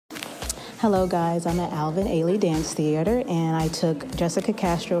Hello guys, I'm at Alvin Ailey Dance Theater and I took Jessica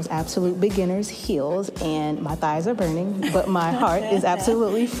Castro's Absolute Beginner's Heels and my thighs are burning, but my heart is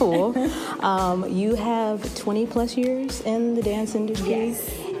absolutely full. You have 20 plus years in the dance industry.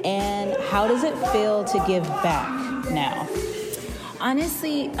 Yes. And how does it feel to give back now?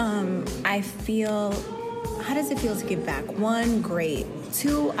 Honestly, I feel, how does it feel to give back? One, great.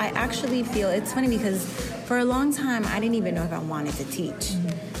 Two, I actually feel, it's funny because for a long time, I didn't even know if I wanted to teach.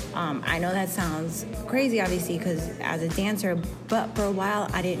 Mm-hmm. I know that sounds crazy, obviously, because as a dancer, but for a while,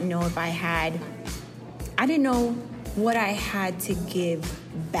 I didn't know if I didn't know what I had to give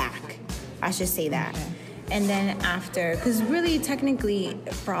back. I should say that. Okay. And then after, because really, technically,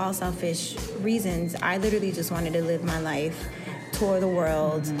 for all selfish reasons, I literally just wanted to live my life, tour the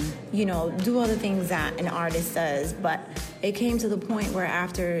world, do all the things that an artist does. But it came to the point where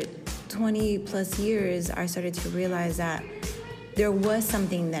after 20 plus years, I started to realize that there was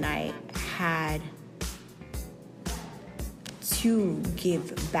something that I had to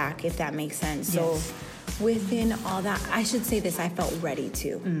give back, if that makes sense. Yes. So within all that, I should say this, I felt ready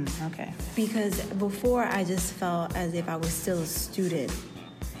to. Okay. Because before, I just felt as if I was still a student,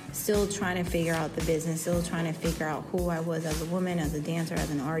 still trying to figure out the business, still trying to figure out who I was as a woman, as a dancer,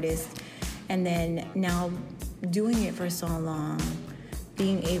 as an artist. And then now doing it for so long,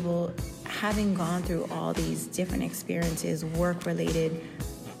 being able, having gone through all these different experiences, work-related,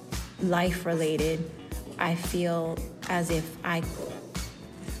 life-related, I feel as if I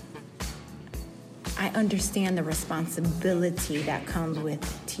understand the responsibility that comes with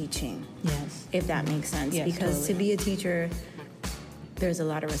teaching. Yes. If that makes sense. Yes, because totally. to be a teacher, there's a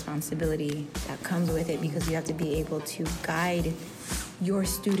lot of responsibility that comes with it because you have to be able to guide your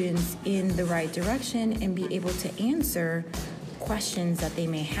students in the right direction and be able to answer questions that they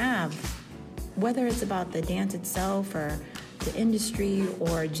may have, whether it's about the dance itself or the industry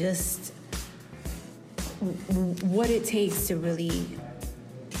or just what it takes to really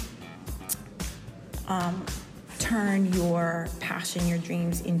turn your passion, your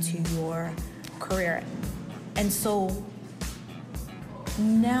dreams into your career. And so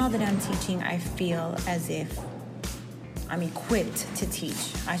now that I'm teaching, I feel as if I'm equipped to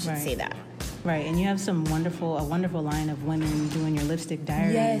teach. I should say that. Right, and you have a wonderful line of women doing your Lipstick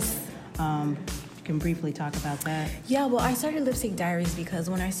Diaries. Yes. You can briefly talk about that. Yeah, well, I started Lipstick Diaries because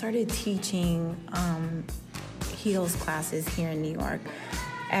when I started teaching heels classes here in New York,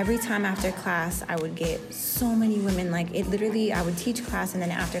 every time after class, I would get so many women. Like, it literally, I would teach class, and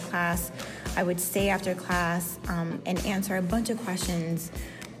then after class, I would stay after class and answer a bunch of questions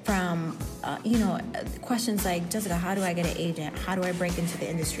from, questions like, Jessica, how do I get an agent? How do I break into the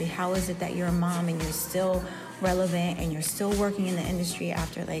industry? How is it that you're a mom and you're still relevant and you're still working in the industry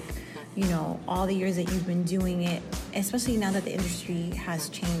after, all the years that you've been doing it, especially now that the industry has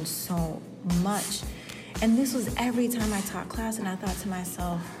changed so much. And this was every time I taught class, and I thought to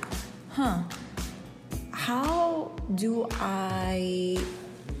myself, how do I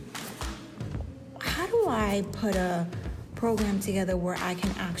put a program together where I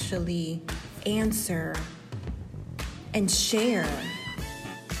can actually answer and share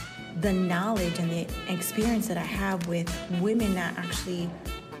the knowledge and the experience that I have with women that actually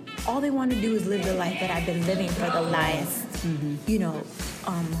all they want to do is live the life that I've been living for the last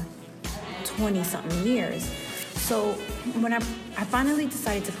 20-something years. So when I finally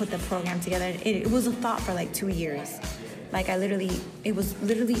decided to put the program together, it was a thought for 2 years. It was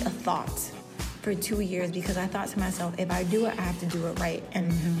literally a thought for 2 years because I thought to myself, if I do it, I have to do it right.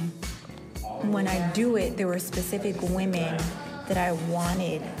 And when I do it, there were specific women that I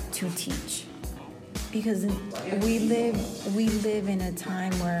wanted to teach. Because we live in a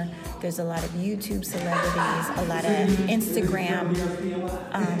time where there's a lot of YouTube celebrities, a lot of Instagram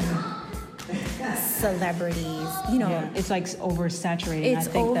celebrities, Yeah, it's oversaturated. It's I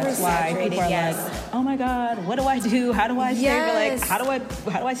think that's why people are like, oh my God, what do I do? How do I stay? Yes. How do I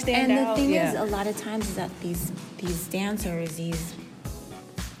stand out? out? And the thing is, a lot of times is that these dancers,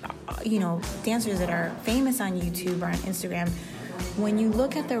 dancers that are famous on YouTube or on Instagram, when you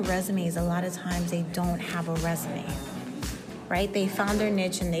look at their resumes, a lot of times they don't have a resume, right? They found their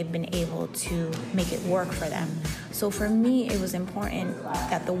niche and they've been able to make it work for them. So for me, it was important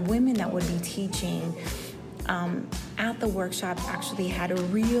that the women that would be teaching at the workshop actually had a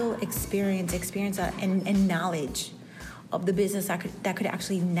real experience and knowledge of the business that could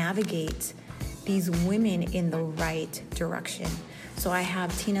actually navigate these women in the right direction. So I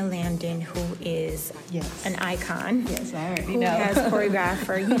have Tina Landon, who is an icon. Yes, I already who know. has choreographed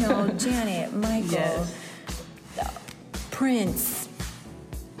for, Janet, Michael, Prince,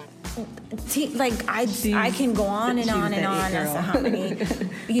 I can go on and on and on as to how many,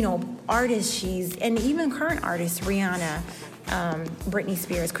 artists and even current artists, Rihanna, Britney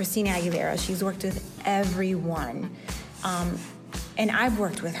Spears, Christina Aguilera. She's worked with everyone. And I've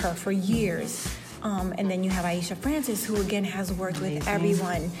worked with her for years. And then you have Aisha Francis, who again has worked with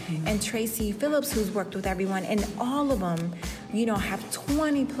everyone, and Tracy Phillips, who's worked with everyone, and all of them, have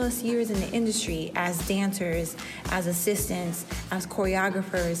 20 plus years in the industry as dancers, as assistants, as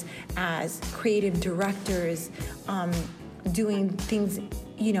choreographers, as creative directors, doing things,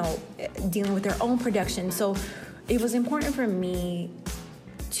 dealing with their own production. So it was important for me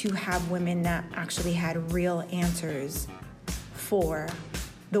to have women that actually had real answers for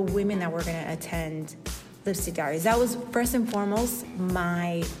the women that were going to attend Lipstick Diaries. That was first and foremost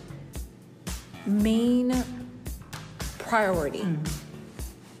my main priority.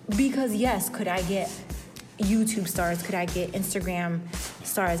 Because yes, could I get YouTube stars? Could I get Instagram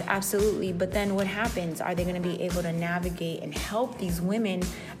stars? Absolutely. But then what happens? Are they going to be able to navigate and help these women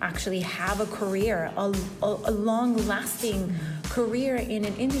actually have a career, a long-lasting career in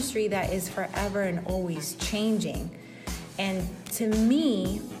an industry that is forever and always changing? And to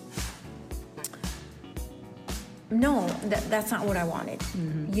me, no, that's not what I wanted.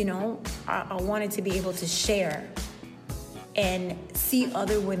 I wanted to be able to share and see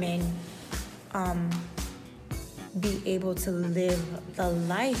other women be able to live the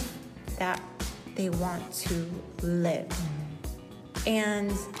life that they want to live.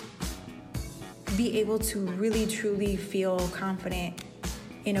 And be able to really, truly feel confident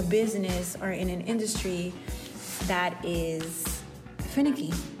in a business or in an industry that is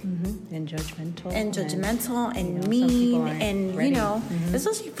finicky and judgmental and mean and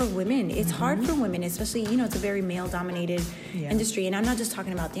especially for women, it's hard for women, especially it's a very male dominated industry. And I'm not just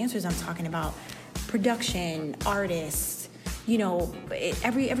talking about dancers, I'm talking about production, artists,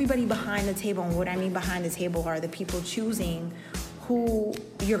 everybody behind the table. And what I mean behind the table are the people choosing who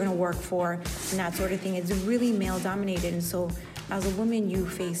you're going to work for and that sort of thing. It's really male dominated. And so as a woman, you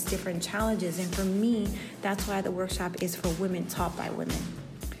face different challenges. And for me, that's why the workshop is for women, taught by women.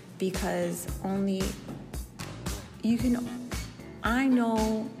 Because I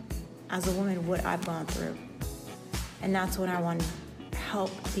know as a woman what I've gone through. And that's what I want to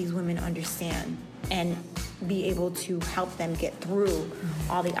help these women understand and be able to help them get through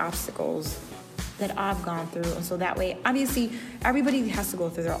all the obstacles that I've gone through. And so that way, obviously, everybody has to go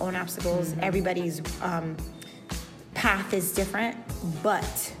through their own obstacles. Everybody's path is different,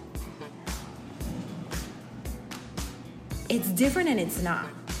 but it's different and it's not.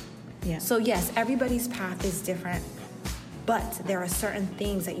 So yes, everybody's path is different, but there are certain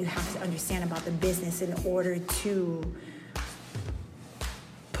things that you have to understand about the business in order to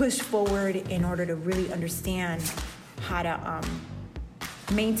push forward, in order to really understand how to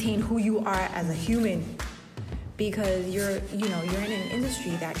maintain who you are as a human. Because you're in an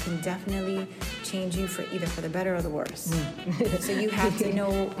industry that can definitely change you for the better or the worse. So you have to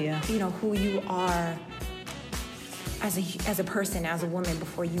know, who you are as a person, as a woman,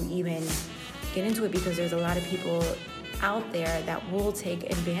 before you even get into it. Because there's a lot of people out there that will take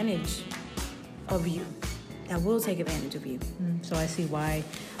advantage of you. So I see why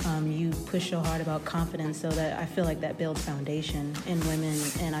you push so hard about confidence, so that I feel like that builds foundation in women.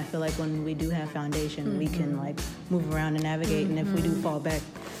 And I feel like when we do have foundation, we can move around and navigate. And if we do fall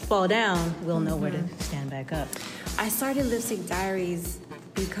down, we'll know where to stand back up. I started Lipstick Diaries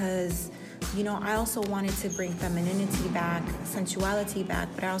because, I also wanted to bring femininity back, sensuality back,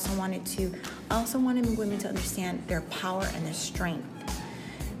 but I also wanted women to understand their power and their strength.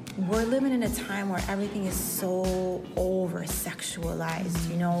 We're living in a time where everything is so over-sexualized,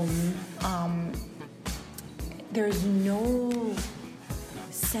 there's no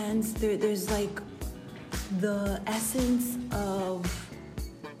sense, there's the essence of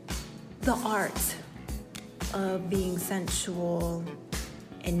the art of being sensual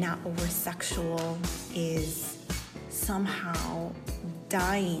and not over-sexual is somehow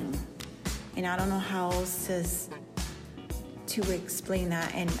dying. And I don't know how else to explain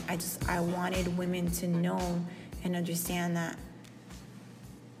that. And I wanted women to know and understand that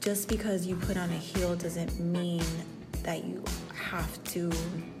just because you put on a heel doesn't mean that you have to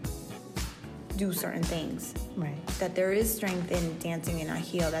do certain things. Right. That there is strength in dancing in a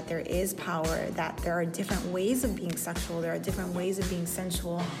heel, that there is power, that there are different ways of being sexual, there are different ways of being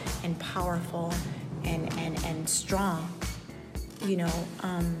sensual and powerful and strong.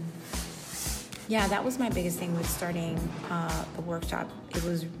 Yeah, that was my biggest thing with starting the workshop. It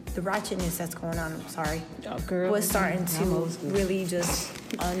was the ratchetness that's going on. I'm sorry, girl, was starting to really just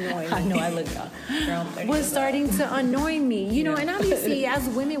annoy me. I know, I look girl. Was starting to annoy me, you know. And obviously, as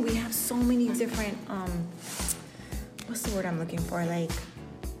women, we have so many different. What's the word I'm looking for? Like,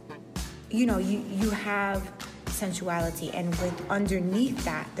 you know, you have sensuality, and with underneath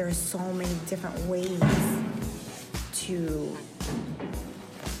that, there's so many different ways to.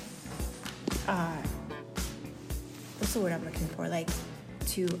 What's the word I'm looking for? Like,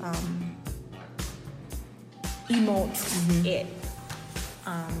 to emote it.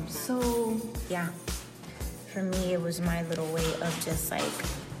 So yeah, for me, it was my little way of just like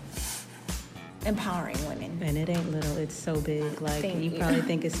empowering women. And it ain't little, it's so big. Like, you probably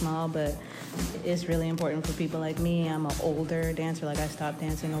think it's small, but it's really important for people like me. I'm an older dancer. Like, I stopped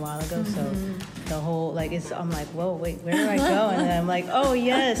dancing a while ago, so the whole, like, I'm like, whoa, wait, where do I go? And then I'm like, oh,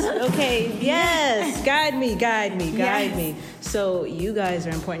 yes, okay, yes, guide me. So you guys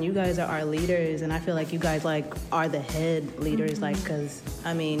are important. You guys are our leaders, and I feel like you guys, like, are the head leaders, like, because,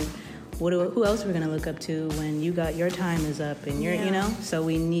 I mean, who else are we going to look up to when your time is up and you're, you know? So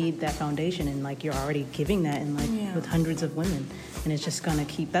we need that foundation, and like you're already giving that in like with hundreds of women, and it's just going to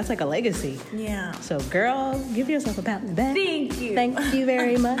keep, that's like a legacy. Yeah. So girl, give yourself a pat on the back. Thank you. Thank you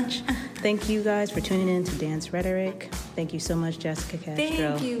very much. Thank you guys for tuning in to Dance Rhetoric. Thank you so much, Jessica Castro.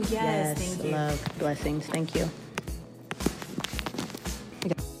 Thank you. Yes, thank you. Love, blessings. Thank you.